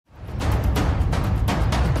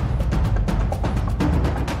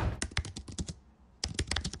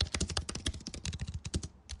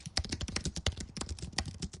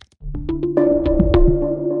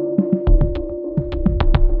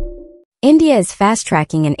India is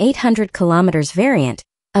fast-tracking an 800 km variant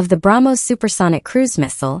of the BrahMos supersonic cruise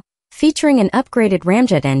missile, featuring an upgraded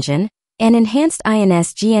ramjet engine and enhanced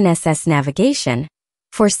INS-GNSS navigation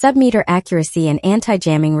for sub-meter accuracy and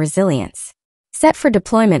anti-jamming resilience. Set for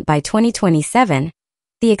deployment by 2027,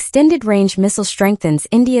 the extended-range missile strengthens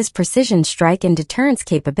India's precision strike and deterrence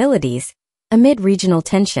capabilities amid regional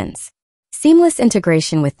tensions. Seamless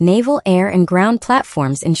integration with naval, air, and ground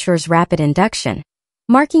platforms ensures rapid induction,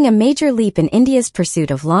 marking a major leap in India's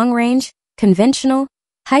pursuit of long-range, conventional,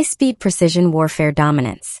 high-speed precision warfare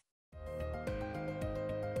dominance.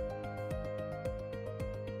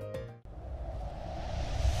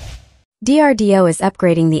 DRDO is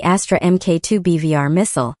upgrading the Astra MkII BVR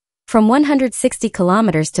missile from 160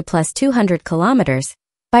 km to plus 200 km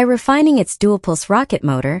by refining its dual-pulse rocket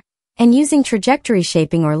motor and using trajectory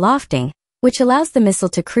shaping or lofting, which allows the missile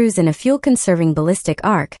to cruise in a fuel-conserving ballistic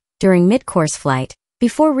arc during mid-course flight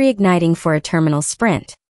before reigniting for a terminal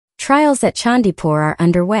sprint. Trials at Chandipur are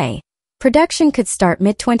underway. Production could start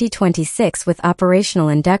mid-2026 with operational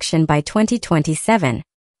induction by 2027.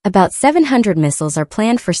 About 700 missiles are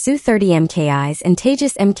planned for Su-30 MkIIs and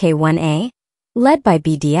Tejas MkIIA, led by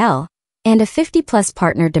BDL, and a 50-plus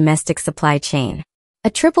partner domestic supply chain. A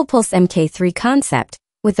triple-pulse MkIII concept,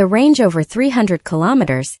 with a range over 300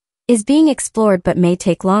 kilometers, is being explored but may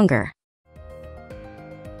take longer.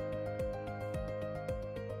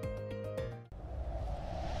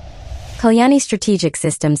 Kalyani Strategic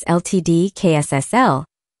Systems Ltd KSSL,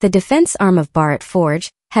 the defense arm of Bharat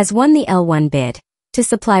Forge, has won the L1 bid to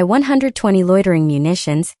supply 120 loitering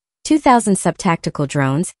munitions, 2,000 subtactical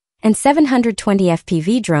drones, and 720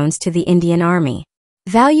 FPV drones to the Indian Army.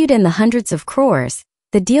 Valued in the hundreds of crores,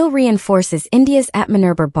 the deal reinforces India's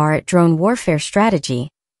Atmanirbhar Bharat drone warfare strategy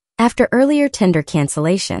after earlier tender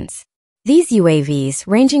cancellations. These UAVs,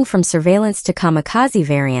 ranging from surveillance to kamikaze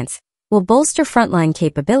variants, will bolster frontline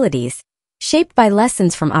capabilities, shaped by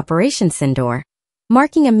lessons from Operation Sindoor,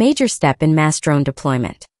 marking a major step in mass drone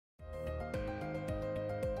deployment.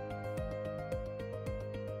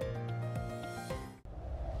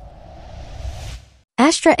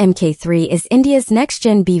 Astra MkIII is India's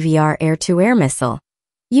next-gen BVR air-to-air missile,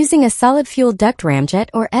 using a solid-fuel duct ramjet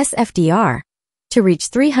or SFDR to reach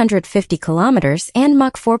 350 kilometers and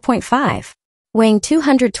Mach 4.5. Weighing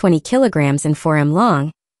 220 kilograms and 4 m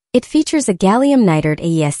long, it features a gallium nitride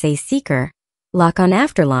AESA seeker, lock-on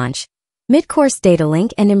after-launch, mid-course data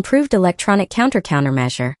link and improved electronic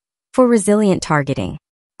countermeasure for resilient targeting.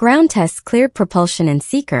 Ground tests cleared propulsion and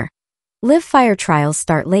seeker. Live-fire trials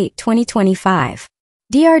start late 2025.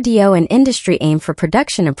 DRDO and industry aim for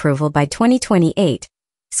production approval by 2028,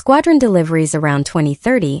 squadron deliveries around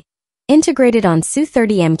 2030, integrated on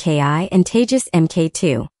Su-30 MkII and Tejas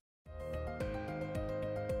MkII.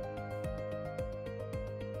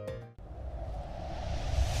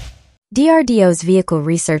 DRDO's Vehicle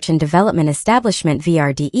Research and Development Establishment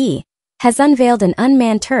VRDE has unveiled an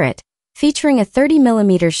unmanned turret featuring a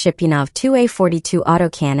 30mm Shipyanov 2A42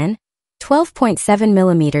 autocannon,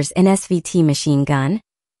 12.7mm NSVT machine gun,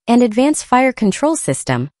 and advanced fire control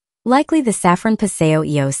system, likely the Saffron Paseo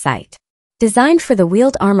EO site. Designed for the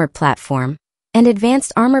wheeled armored platform and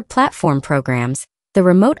advanced armored platform programs, the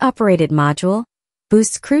remote-operated module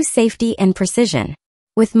boosts crew safety and precision.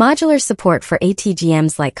 With modular support for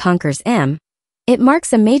ATGMs like Conquer's M, it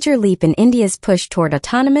marks a major leap in India's push toward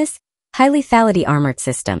autonomous, high-lethality armored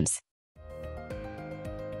systems.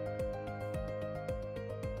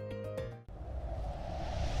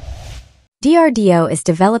 DRDO is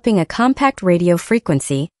developing a compact radio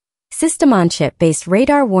frequency, system-on-chip-based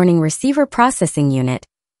radar warning receiver processing unit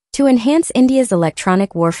to enhance India's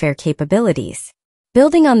electronic warfare capabilities.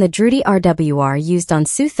 Building on the Dhvani RWR used on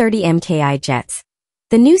Su-30 MkII jets,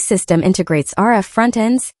 the new system integrates RF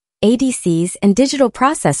front-ends, ADCs, and digital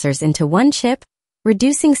processors into one chip,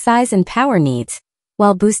 reducing size and power needs,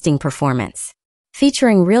 while boosting performance.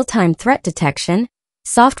 Featuring real-time threat detection,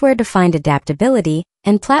 software-defined adaptability,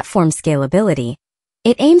 and platform scalability,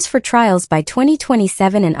 it aims for trials by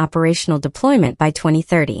 2027 and operational deployment by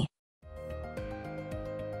 2030.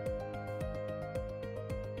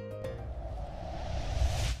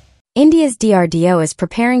 India's DRDO is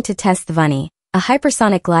preparing to test Dhvani, a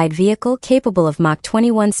hypersonic glide vehicle capable of Mach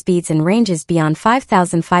 21 speeds and ranges beyond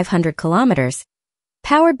 5,500 kilometers,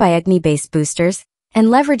 powered by Agni-based boosters, and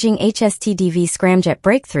leveraging HSTDV scramjet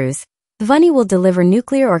breakthroughs. Dhvani will deliver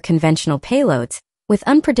nuclear or conventional payloads, with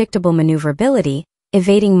unpredictable maneuverability,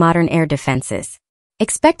 evading modern air defenses.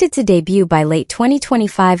 Expected to debut by late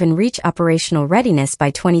 2025 and reach operational readiness by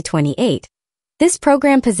 2028, this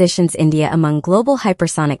program positions India among global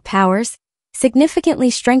hypersonic powers, significantly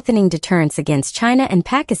strengthening deterrence against China and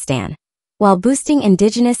Pakistan, while boosting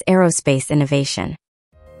indigenous aerospace innovation.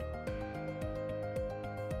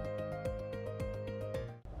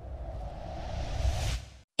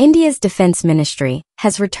 India's Defence Ministry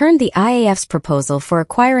has returned the IAF's proposal for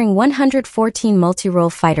acquiring 114 multi-role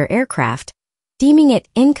fighter aircraft, deeming it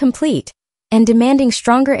incomplete and demanding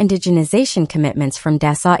stronger indigenization commitments from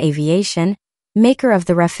Dassault Aviation, maker of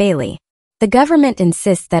the Rafale. The government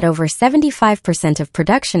insists that over 75% of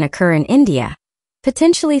production occur in India,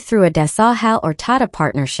 potentially through a Dassault HAL or Tata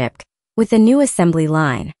partnership, with a new assembly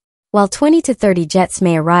line. While 20 to 30 jets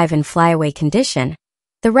may arrive in flyaway condition,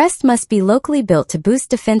 the rest must be locally built to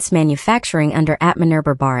boost defense manufacturing under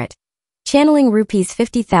Atmanirbhar Bharat, channeling Rs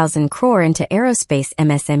 50,000 crore into aerospace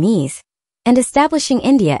MSMEs, and establishing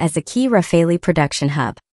India as a key Rafale production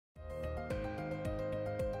hub.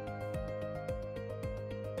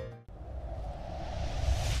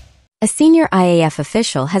 A senior IAF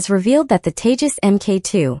official has revealed that the Tejas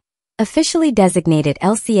MkII, officially designated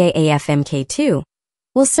LCA-AF MkII,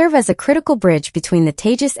 will serve as a critical bridge between the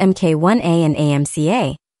Tejas MkIIA and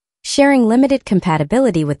AMCA, sharing limited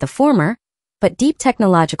compatibility with the former, but deep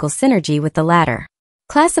technological synergy with the latter.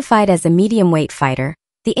 Classified as a medium-weight fighter,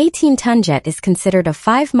 the 18-ton jet is considered a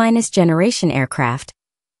 5-generation aircraft,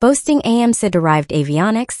 boasting AMCA-derived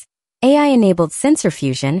avionics, AI-enabled sensor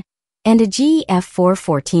fusion, and a GEF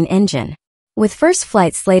 414 engine. With first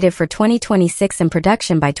flight slated for 2026 and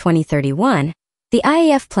production by 2031, the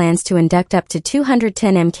IAF plans to induct up to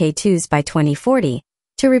 210 MkIIs by 2040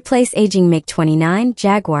 to replace aging MiG-29,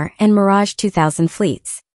 Jaguar, and Mirage 2000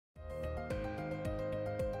 fleets.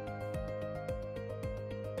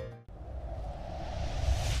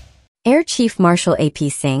 Air Chief Marshal AP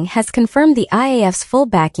Singh has confirmed the IAF's full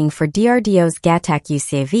backing for DRDO's GHATAAK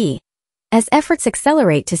UCAV, as efforts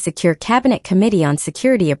accelerate to secure Cabinet Committee on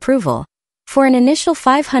Security approval for an initial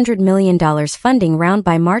 $500 million funding round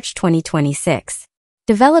by March 2026.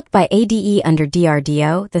 Developed by ADE under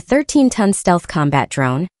DRDO, the 13-ton stealth combat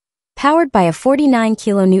drone, powered by a 49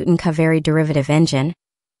 kN Kaveri derivative engine,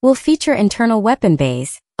 will feature internal weapon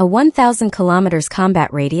bays, a 1,000 km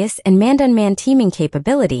combat radius and manned-unmanned teaming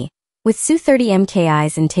capability, with Su-30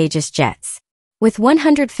 MkIIs and Tejas jets. With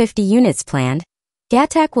 150 units planned,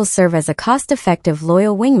 GHATAAK will serve as a cost-effective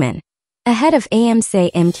loyal wingman, ahead of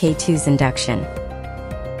AMCA MkII's induction.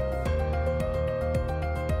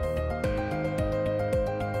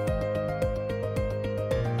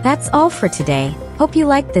 That's all for today. Hope you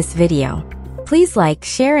liked this video. Please like,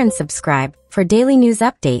 share, and subscribe for daily news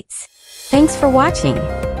updates. Thanks for watching.